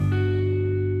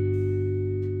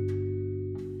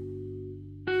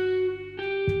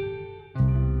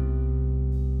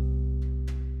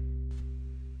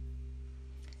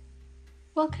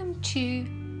Welcome to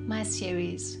my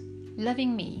series,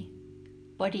 Loving Me,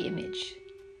 Body Image,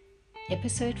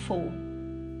 Episode 4.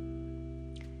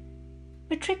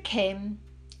 Matric came,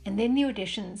 and then the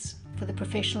auditions for the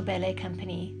professional ballet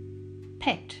company,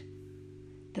 PACT,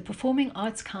 the Performing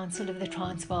Arts Council of the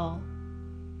Transvaal.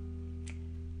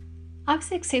 I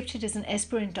was accepted as an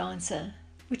aspirant dancer,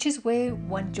 which is where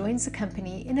one joins the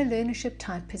company in a learnership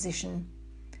type position.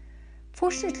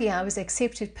 Fortunately, I was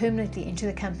accepted permanently into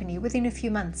the company within a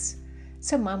few months,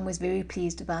 so Mum was very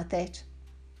pleased about that.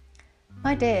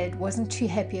 My dad wasn't too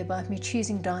happy about me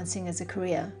choosing dancing as a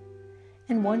career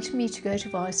and wanted me to go to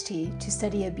varsity to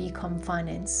study a BCom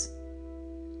finance.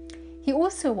 He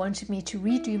also wanted me to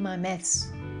redo my maths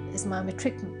as my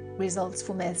matric results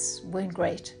for maths weren't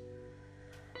great.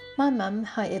 My mum,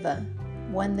 however,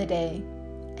 won the day,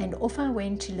 and off I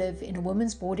went to live in a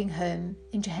women's boarding home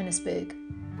in Johannesburg,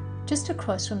 just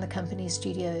across from the company's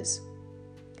studios.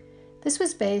 This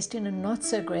was based in a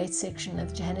not-so-great section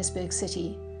of Johannesburg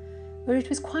City, where it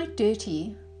was quite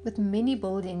dirty, with many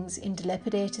buildings in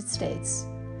dilapidated states,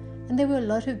 and there were a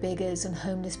lot of beggars and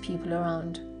homeless people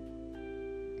around.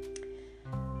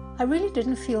 I really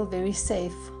didn't feel very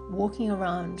safe walking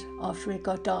around after it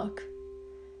got dark,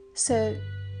 so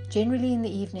generally in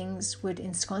the evenings would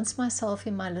ensconce myself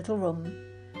in my little room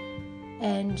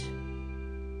and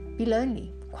be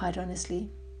lonely, quite honestly.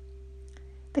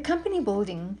 The company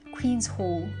building, Queen's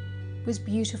Hall, was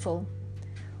beautiful,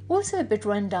 also a bit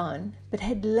run down, but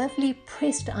had lovely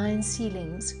pressed iron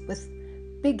ceilings with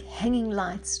big hanging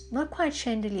lights, not quite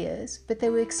chandeliers, but they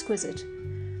were exquisite.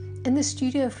 And the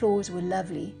studio floors were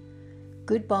lovely,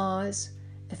 good bars,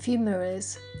 a few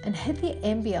mirrors, and had the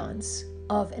ambience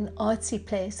of an artsy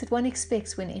place that one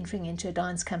expects when entering into a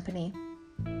dance company.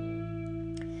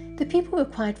 The people were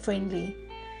quite friendly,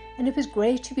 and it was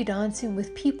great to be dancing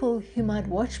with people whom I'd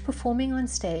watched performing on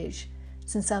stage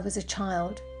since I was a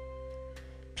child.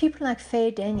 People like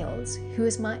Faye Daniels, who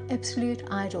was my absolute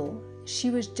idol. She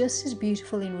was just as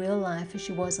beautiful in real life as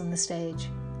she was on the stage.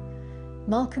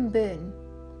 Malcolm Byrne,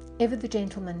 Ever the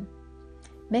Gentleman,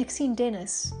 Maxine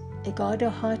Dennis, Edgardo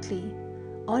Hartley,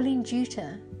 Arlene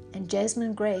Juta, and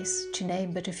Jasmine Grace, to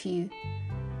name but a few.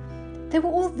 They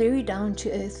were all very down to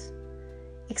earth,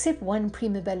 except one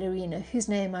prima ballerina whose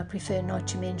name I prefer not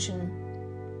to mention.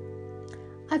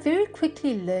 I very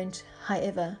quickly learnt,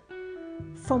 however,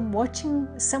 from watching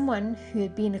someone who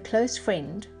had been a close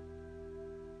friend.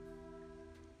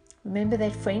 Remember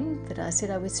that friend that I said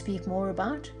I would speak more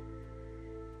about?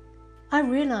 I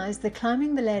realized that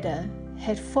climbing the ladder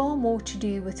had far more to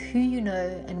do with who you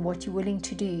know and what you're willing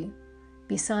to do,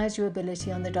 besides your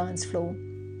ability on the dance floor.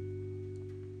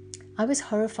 I was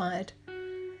horrified.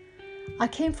 I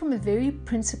came from a very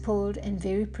principled and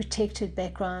very protected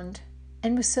background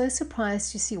and was so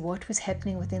surprised to see what was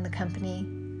happening within the company.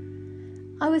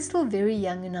 I was still very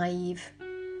young and naive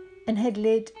and had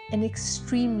led an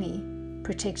extremely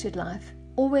protected life,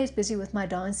 always busy with my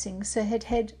dancing, so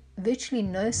had virtually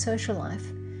no social life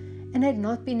and had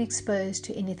not been exposed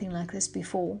to anything like this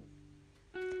before.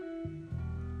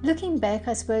 Looking back,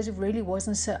 I suppose it really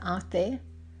wasn't so out there,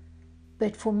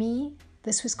 but for me,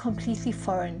 this was completely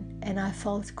foreign and I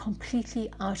felt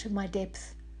completely out of my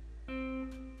depth.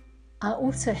 I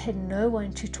also had no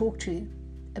one to talk to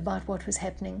about what was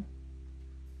happening.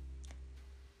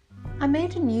 I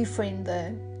made a new friend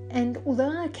though, and although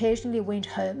I occasionally went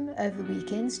home over the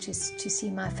weekends to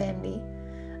see my family,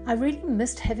 I really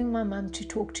missed having my mum to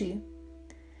talk to.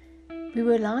 We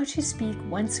were allowed to speak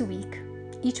once a week,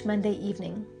 each Monday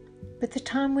evening, but the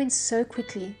time went so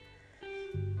quickly.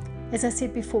 As I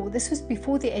said before, this was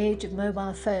before the age of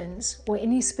mobile phones or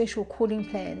any special calling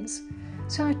plans,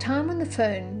 so our time on the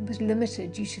phone was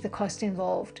limited due to the cost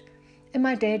involved, and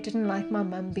my dad didn't like my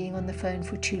mum being on the phone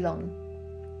for too long.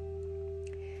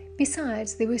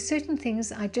 Besides, there were certain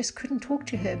things I just couldn't talk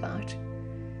to her about.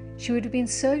 She would have been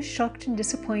so shocked and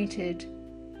disappointed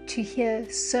to hear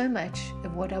so much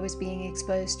of what I was being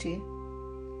exposed to.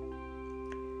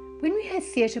 When we had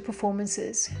theatre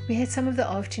performances, we had some of the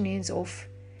afternoons off,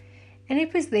 and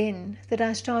it was then that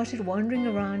I started wandering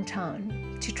around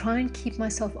town to try and keep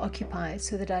myself occupied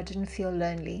so that I didn't feel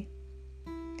lonely.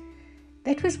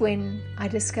 That was when I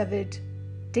discovered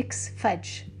Dick's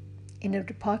Fudge in a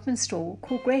department store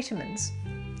called Greatermans.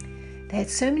 They had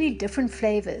so many different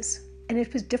flavours, and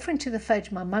it was different to the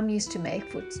fudge my mum used to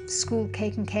make for school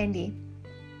cake and candy.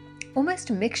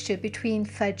 Almost a mixture between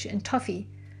fudge and toffee.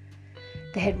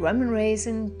 They had rum and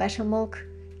raisin, buttermilk,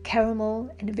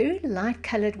 caramel, and a very light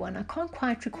coloured one. I can't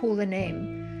quite recall the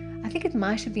name. I think it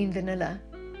might have been vanilla.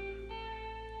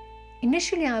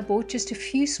 Initially I bought just a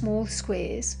few small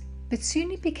squares but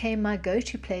soon it became my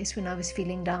go-to place when I was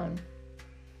feeling down.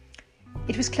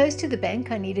 It was close to the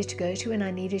bank I needed to go to when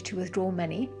I needed to withdraw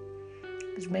money.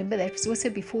 Because remember, that was also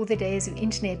before the days of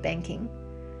internet banking.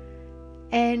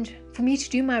 And for me to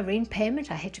do my rent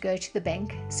payment, I had to go to the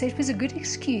bank. So it was a good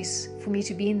excuse for me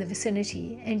to be in the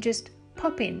vicinity and just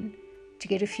pop in to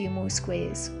get a few more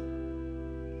squares.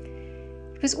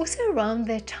 It was also around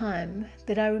that time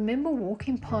that I remember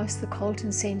walking past the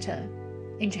Carlton Centre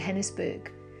in Johannesburg,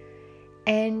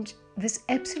 and this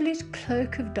absolute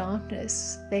cloak of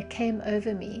darkness that came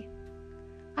over me.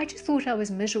 I just thought I was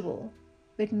miserable,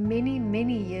 but many,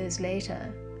 many years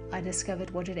later, I discovered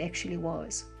what it actually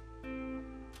was.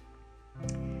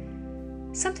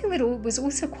 Something that was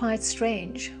also quite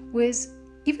strange was,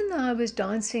 even though I was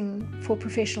dancing for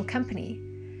professional company,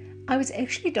 I was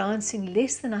actually dancing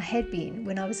less than I had been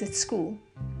when I was at school.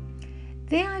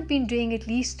 There I'd been doing at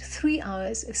least 3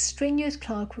 hours of strenuous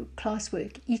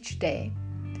classwork each day,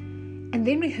 and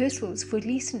then rehearsals for at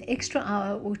least an extra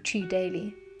hour or 2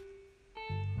 daily.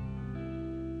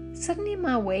 Suddenly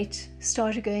my weight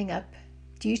started going up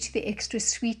due to the extra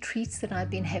sweet treats that I'd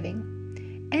been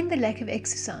having and the lack of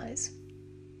exercise.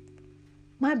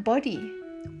 My body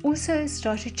also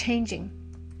started changing.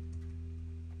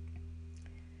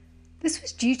 This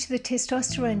was due to the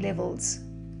testosterone levels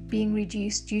being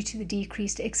reduced due to the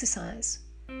decreased exercise.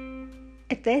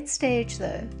 At that stage,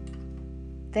 though,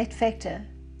 that factor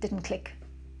didn't click.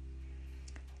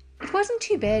 It wasn't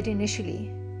too bad initially,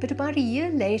 but about a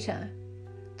year later,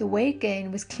 the weight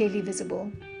gain was clearly visible.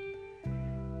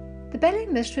 The ballet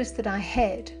mistress that I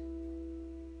had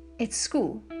at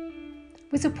school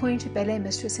was appointed ballet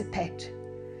mistress at PACT,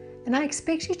 and I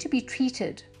expected to be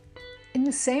treated in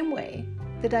the same way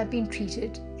that I'd been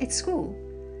treated at school,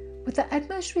 with the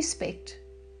utmost respect.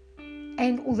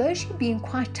 And although she'd been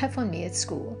quite tough on me at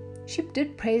school, she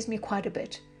did praise me quite a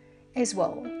bit as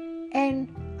well, and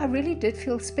I really did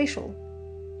feel special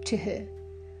to her.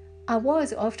 I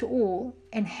was, after all,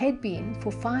 and had been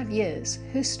for 5 years,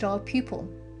 her star pupil.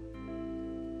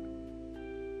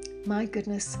 My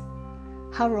goodness,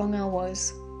 how wrong I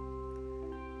was.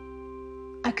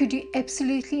 I could do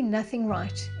absolutely nothing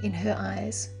right in her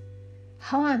eyes.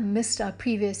 How I missed our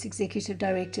previous executive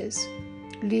directors,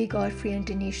 Louis Godfrey and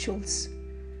Denise Schultz.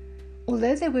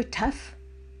 Although they were tough,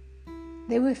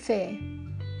 they were fair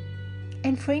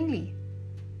and friendly.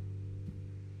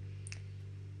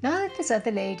 Now that this other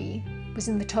lady was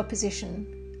in the top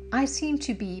position, I seemed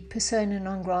to be persona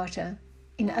non grata.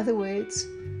 In other words,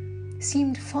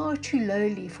 seemed far too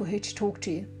lowly for her to talk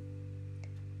to.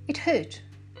 It hurt,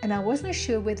 and I wasn't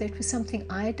sure whether it was something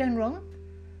I had done wrong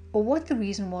or what the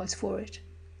reason was for it.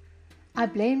 I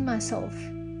blamed myself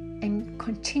and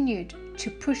continued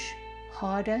to push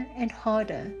harder and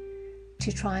harder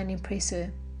to try and impress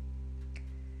her.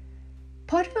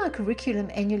 Part of our curriculum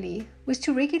annually was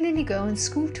to regularly go on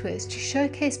school tours to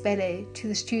showcase ballet to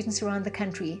the students around the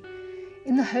country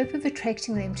in the hope of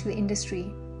attracting them to the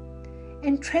industry,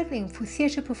 and travelling for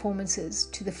theatre performances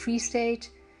to the Free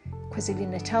State,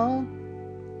 KwaZulu-Natal,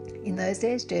 in those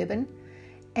days Durban,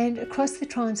 and across the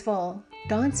Transvaal,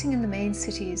 dancing in the main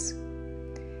cities.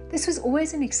 This was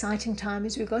always an exciting time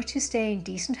as we got to stay in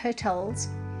decent hotels,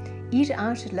 eat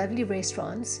out at lovely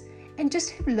restaurants, and just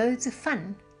have loads of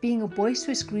fun being a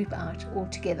boisterous group out all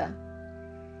together.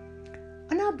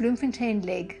 On our Bloemfontein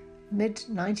leg,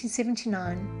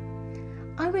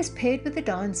 mid-1979, I was paired with a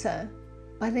dancer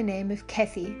by the name of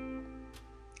Kathy.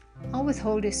 I'll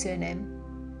withhold her surname,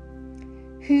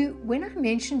 who, when I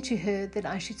mentioned to her that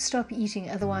I should stop eating,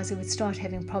 otherwise I would start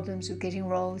having problems with getting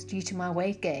roles due to my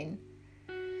weight gain,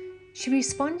 she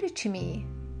responded to me,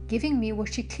 giving me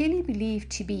what she clearly believed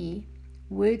to be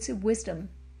words of wisdom.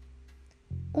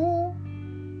 Or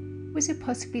was it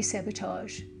possibly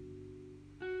sabotage?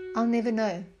 I'll never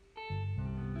know.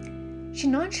 She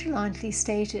nonchalantly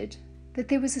stated that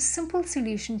there was a simple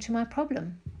solution to my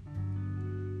problem.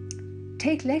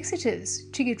 Take laxatives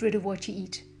to get rid of what you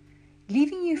eat,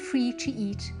 leaving you free to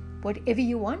eat whatever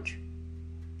you want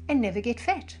and never get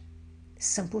fat.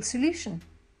 Simple solution.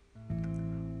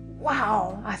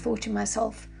 Wow, I thought to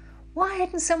myself, why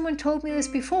hadn't someone told me this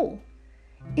before?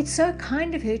 It's so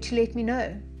kind of her to let me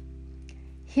know.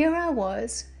 Here I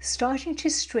was, starting to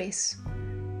stress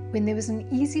when there was an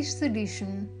easy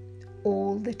solution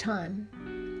all the time.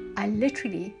 I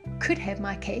literally could have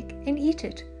my cake and eat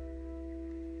it.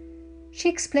 She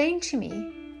explained to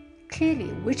me clearly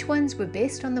which ones were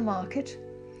best on the market,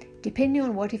 depending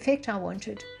on what effect I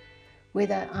wanted,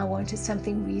 whether I wanted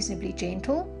something reasonably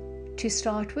gentle to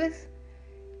start with,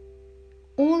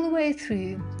 all the way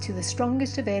through to the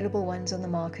strongest available ones on the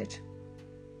market.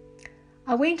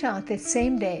 I went out that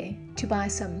same day to buy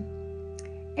some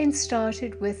and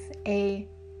started with a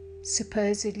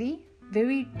supposedly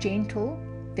very gentle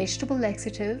vegetable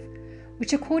laxative,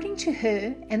 which according to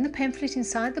her and the pamphlet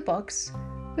inside the box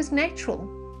was natural.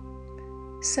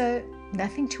 So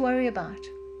nothing to worry about.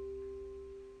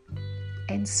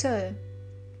 And so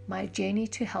my journey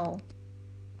to hell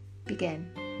began.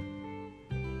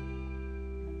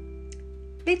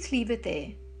 Let's leave it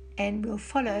there, and we'll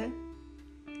follow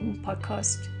in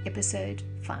podcast episode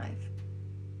 5.